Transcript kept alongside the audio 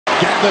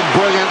Gathered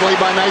brilliantly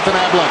by Nathan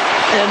Ablett.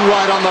 In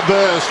right on the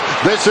burst.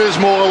 This is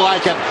more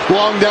like it.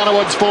 Long down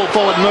towards full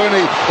forward.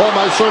 Mooney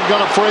almost should have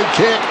got a free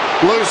kick.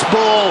 Loose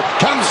ball.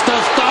 Comes to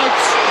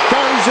Stokes.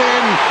 Goes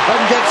in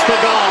and gets the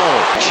goal.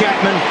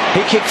 Chapman,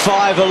 he kicked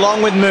 5 along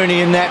with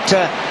Mooney in that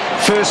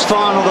first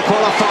final, the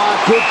qualifier.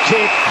 Good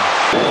kick.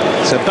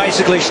 So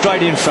basically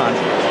straight in front.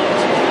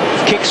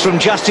 Kicks from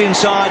just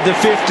inside the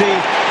 50.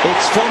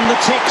 It's from the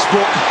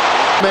textbook.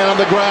 Man on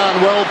the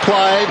ground, well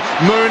played.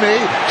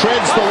 Mooney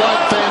treads the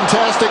line,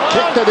 fantastic.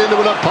 Kicked it into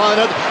an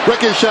opponent.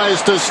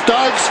 Ricochets to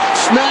Stokes.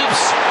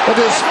 Snaps. A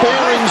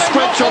despairing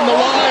stretch on the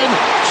line.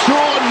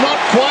 Sure, not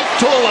quite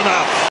tall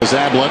enough. As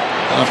Ablett,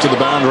 after the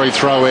boundary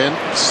throw in,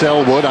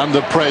 Selwood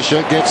under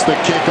pressure, gets the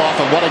kick off,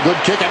 and what a good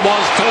kick it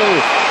was too.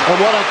 And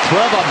what a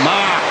clever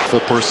mark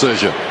for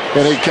precision.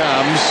 And he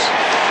comes.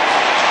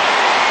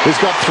 He's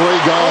got 3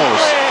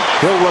 goals.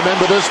 He'll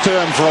remember this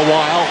term for a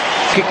while.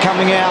 Kick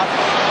coming out.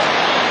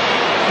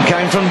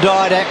 Came from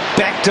Didak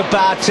back to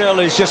Bartel,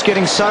 who's just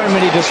getting so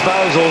many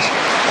disposals.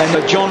 And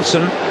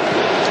Johnson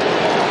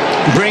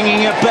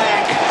bringing it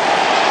back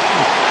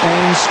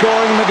and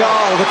scoring the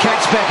goal. The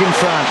Cats back in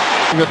front.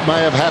 That may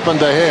have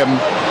happened to him.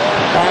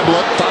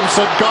 Ablett thumps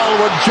it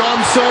goalward.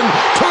 Johnson,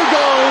 2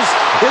 goals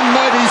in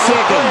 90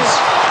 seconds.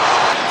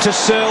 To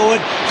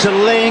Selwood, to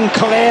Ling,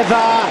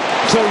 Clever,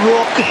 to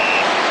Rook.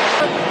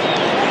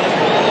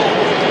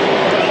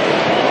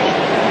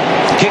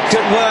 Kicked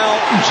it well.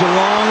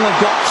 Geelong have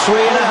got 3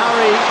 in a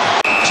hurry.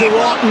 To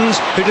Ottens,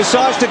 who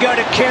decides to go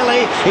to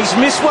Kelly. He's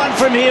missed one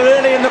from here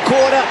early in the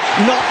quarter.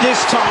 Not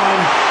this time.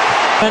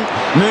 And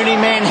Mooney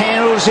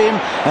manhandles him,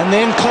 and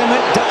then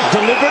Clement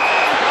deliberate.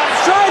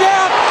 Straight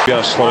out.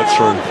 Go slot it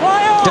through.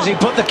 Does he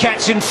put the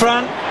Cats in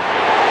front?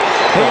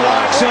 He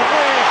likes it.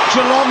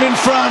 Geelong in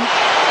front.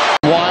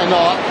 Why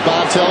not?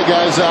 Bartel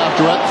goes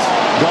after it.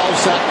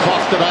 Goldsack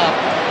coughed it up.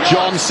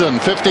 Johnson,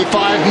 55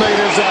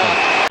 metres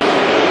out.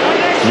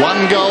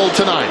 1 goal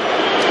tonight.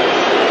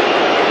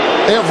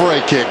 Every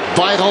kick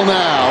vital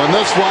now, and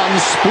this one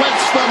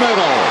splits the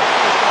middle.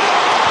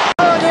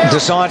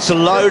 Decides to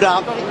load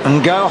up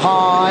and go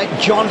high.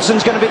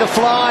 Johnson's going to be the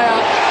flyer.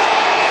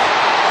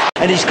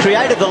 And he's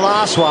created the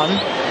last one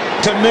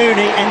to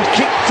Mooney and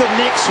kicked the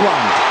next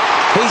one.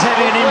 He's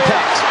having an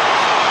impact.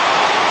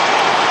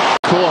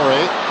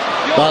 Corey.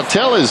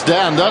 Bartel is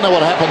down. Don't know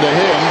what happened to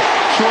him.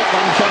 Short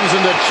one comes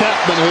into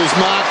Chapman, who's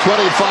marked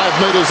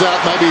 25 metres out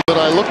maybe. But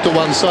I looked to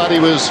one side, he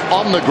was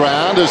on the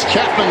ground as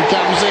Chapman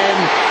comes in.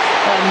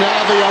 And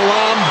now the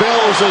alarm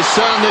bells are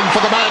sounding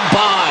for the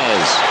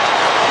Magpies.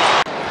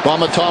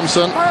 Bomber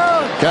Thompson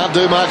can't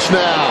do much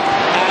now.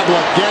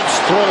 Ablett gets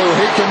through.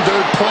 He can do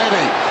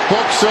plenty.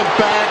 Hooks it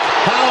back.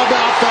 How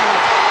about that?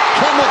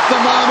 Cometh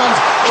the moment.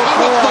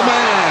 Cometh the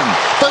man.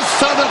 The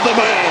son of the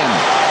man.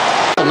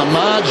 And the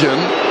margin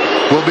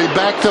will be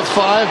back to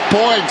 5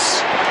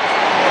 points.